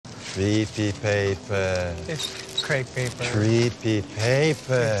Creepy paper. It's crepe paper. Creepy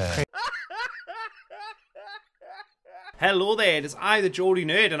paper. Hello there, it is I, the Geordie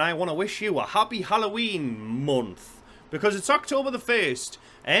Nerd, and I want to wish you a happy Halloween month. Because it's October the 1st,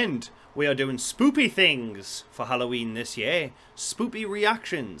 and we are doing spoopy things for Halloween this year. Spoopy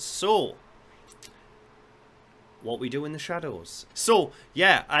reactions. So, what we do in the shadows. So,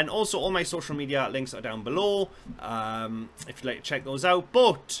 yeah, and also all my social media links are down below, if you'd like to check those out.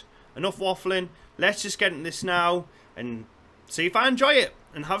 But, enough waffling, let's just get into this now, and see if I enjoy it,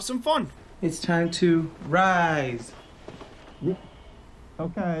 and have some fun. It's time to rise. Yeah.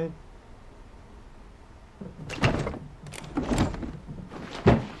 Okay.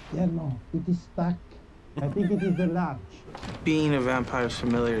 Yeah, no, it is stuck. I think it is the latch. Being a vampire's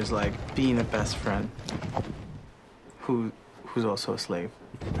familiar is like being a best friend who's also a slave.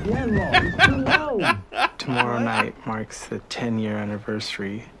 Yeah, no, it's too low. Tomorrow night marks the 10-year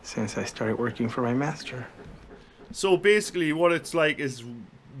anniversary since I started working for my master. So basically what it's like is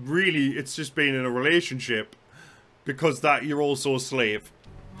really it's just being in a relationship because that you're also a slave.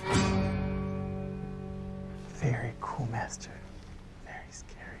 Very cool, master. Very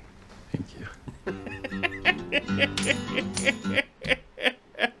scary. Thank you.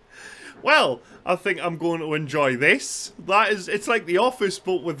 Well, I think I'm going to enjoy this. It's like The Office,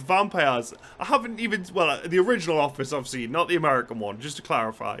 but with vampires. I haven't even, well, the original Office I've seen, not the American one, just to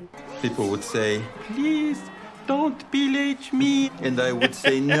clarify. People would say, please, don't pillage me. And I would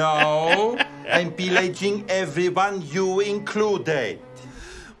say, no, I'm pillaging everyone, you included.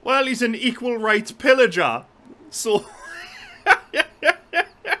 Well, he's an equal rights pillager, so...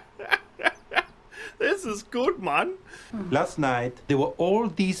 This is good, man. Last night, there were all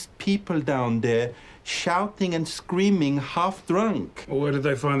these people down there shouting and screaming, half drunk. Well, where did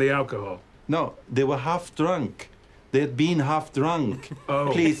they find the alcohol? No, they were half drunk. They had been half drunk.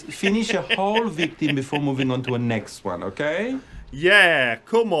 Oh. Please, finish a whole victim before moving on to a next one, okay? Yeah,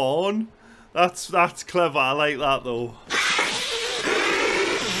 come on. That's clever. I like that, though.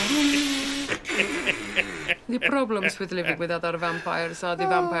 The problems with living with other vampires are the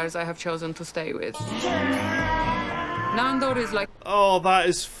vampires I have chosen to stay with. Nandor is like... Oh, that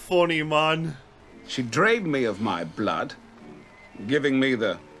is funny, man. She drained me of my blood, giving me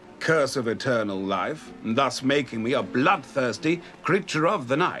the curse of eternal life, and thus making me a bloodthirsty creature of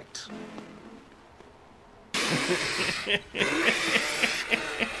the night.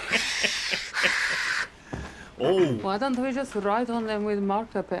 Oh. Why don't we just write on them with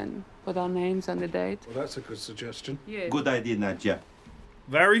marker pen? Put our names and the date. Well, that's a good suggestion. Yes. Good idea, Nadja.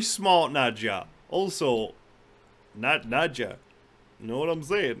 Very smart, Nadja. Also, not Nadja. Know what I'm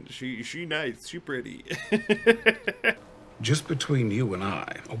saying? She nice. She pretty. Just between you and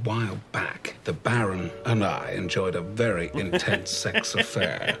I, a while back, the Baron and I enjoyed a very intense sex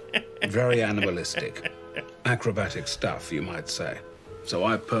affair. Very animalistic. Acrobatic stuff, you might say. So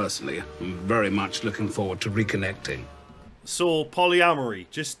I personally am very much looking forward to reconnecting. So, polyamory.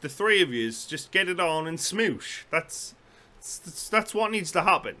 Just the three of yous, just get it on and smoosh. That's what needs to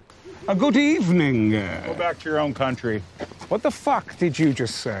happen. Good evening. Go back to your own country. What the fuck did you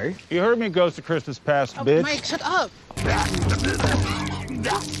just say? You heard me, Ghost of Christmas Past, bitch. Mike, shut up!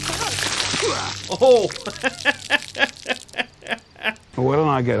 Oh! Well, why don't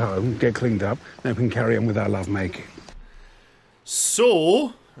I get home, get cleaned up, then we can carry on with our lovemaking.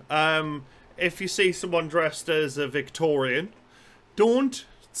 So, if you see someone dressed as a Victorian, don't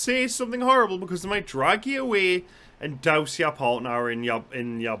say something horrible because they might drag you away and douse your partner in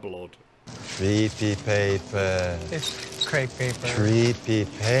your blood. Creepy paper. It's crepe paper. Creepy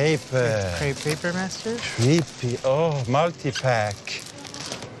paper. Crepe paper, master? Creepy. Oh, multi-pack.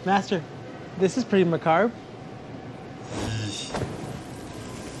 Master, this is pretty macabre.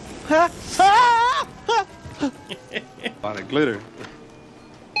 A lot of glitter.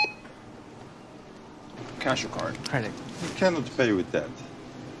 Cash or card? Credit. You cannot pay with that.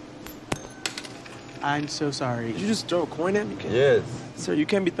 I'm so sorry. Did you just throw a coin at me? Yes. Sir, you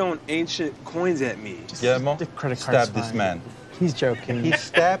can't be throwing ancient coins at me. Guillermo, The credit card's stab this fine. man. He's joking. He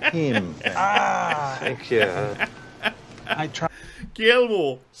stabbed him. Ah! Thank you. I tried.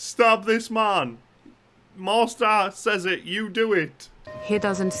 Guillermo, stab this man. Master says it, you do it. He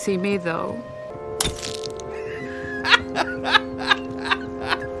doesn't see me, though.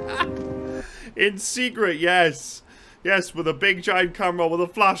 In secret, yes. Yes, with a big giant camera with a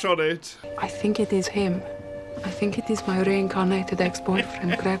flash on it. I think it is him. I think it is my reincarnated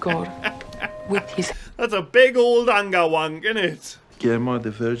ex-boyfriend, Gregor. With his... That's a big old anger wank, isn't it? Guillermo,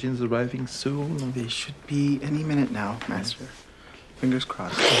 the Virgin's arriving soon. They should be any minute now, master. Fingers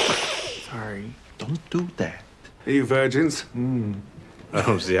crossed. Sorry. Don't do that. Hey, you virgins. I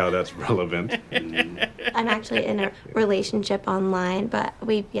don't see how that's relevant. I'm actually in a relationship online, but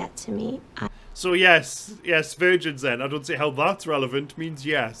we've yet to meet. So yes, virgins then. I don't see how that's relevant means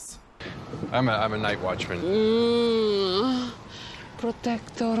yes. I'm a night watchman.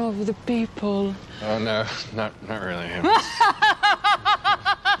 Protector of the people. Oh no, not really him.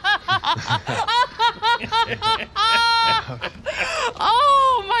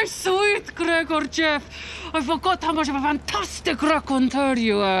 Oh, my sweet Gregor Jeff. I forgot how much of a fantastic raconteur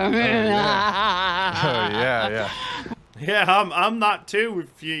you are. Oh, yeah. Yeah, I'm that too.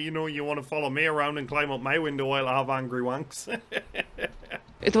 If you want to follow me around and climb up my window while I have angry wanks.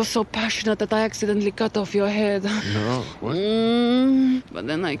 It was so passionate that I accidentally cut off your head. No, what? But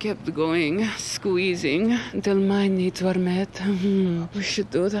then I kept going, squeezing, until my needs were met. We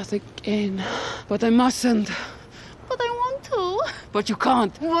should do that again. But I mustn't. But I want to. But you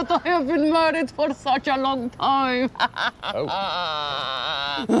can't. But I have been married for such a long time. Oh.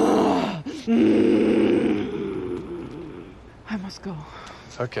 I must go.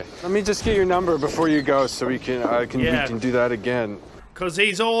 Okay. Let me just get your number before you go so we can we can do that again. Because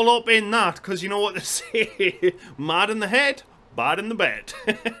he's all up in that. Because you know what they say. Mad in the head, bad in the bed.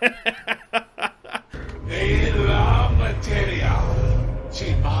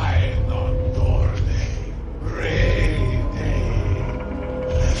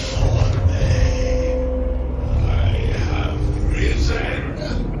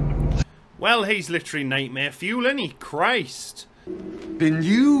 Well, he's literally nightmare fuel, isn't he? Christ. The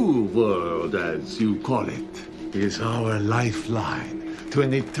new world, as you call it, is our lifeline to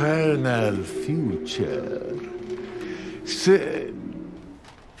an eternal future.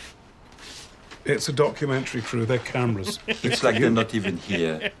 It's a documentary crew, they're cameras. It's like they're not even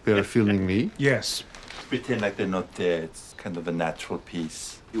here. They're filming me? Yes. Pretend like they're not there. It's kind of a natural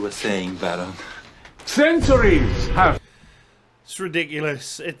piece. You were saying, Baron. Centuries have... It's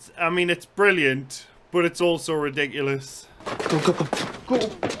ridiculous. I mean, it's brilliant, but it's also ridiculous. Go.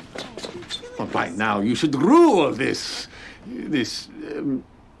 Well, by now, you should rule this...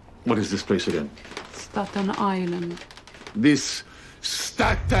 what is this place again? Staten Island. This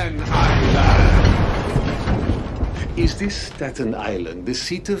Staten Island. Is this Staten Island the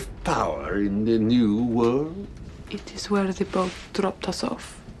seat of power in the new world? It is where the boat dropped us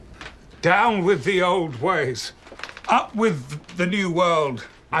off. Down with the old ways. Up with the new world.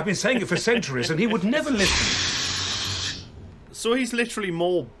 I've been saying it for centuries and he would never listen. So he's literally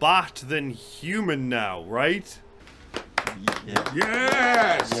more bat than human now, right? Yeah.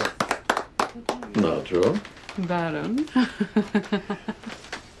 Yes! Yeah. Nacho. Baron.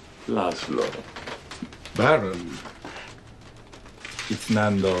 Laszlo. Baron. It's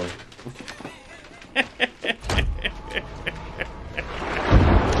Nando.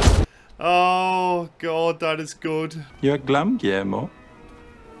 Oh, God, that is good. You're glum, Guillermo?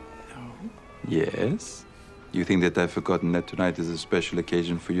 No. Yes? You think that I've forgotten that tonight is a special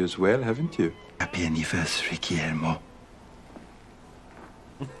occasion for you as well, haven't you? Happy anniversary, Guillermo.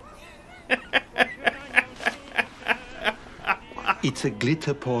 It's a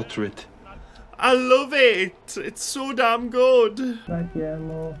glitter portrait. I love it. It's so damn good. Bye,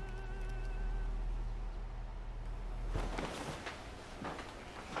 Guillermo.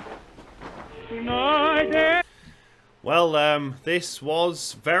 Well, this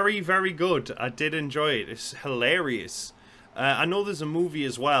was very, very good. I did enjoy it. It's hilarious. I know there's a movie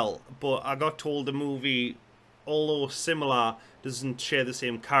as well, but I got told the movie, although similar, doesn't share the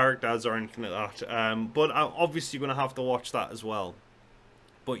same characters or anything like that. But I'm obviously going to have to watch that as well.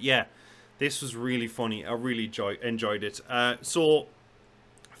 But yeah, this was really funny. I really enjoyed it. So,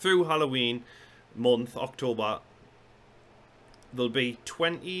 through Halloween month, October, there'll be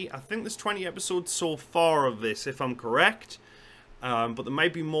 20, I think there's 20 episodes so far of this, if I'm correct. But there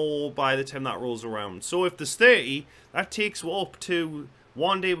might be more by the time that rolls around. So if there's 30, that takes up to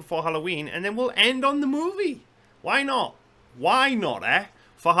one day before Halloween, and then we'll end on the movie. Why not? Why not, eh?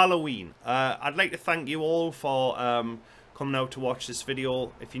 For Halloween. I'd like to thank you all for coming out to watch this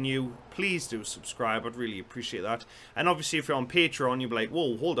video. If you're new, please do subscribe. I'd really appreciate that. And obviously, if you're on Patreon, you'll be like,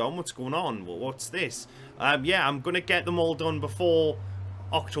 whoa, hold on, what's going on? Well, what's this? Yeah, I'm going to get them all done before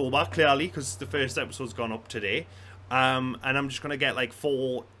October, clearly, because the first episode's gone up today. And I'm just going to get like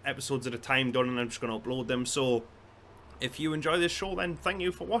 4 episodes at a time done, and I'm just going to upload them. So if you enjoy this show, then thank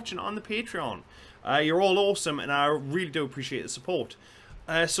you for watching on the Patreon. You're all awesome, and I really do appreciate the support.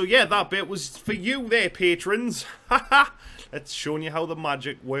 So yeah, that bit was for you there, patrons. That's showing you how the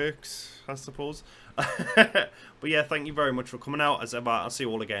magic works, I suppose. But yeah, thank you very much for coming out. As ever, I'll see you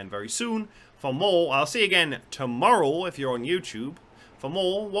all again very soon. For more, I'll see you again tomorrow if you're on YouTube. For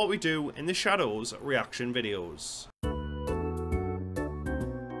more What We Do in the Shadows reaction videos.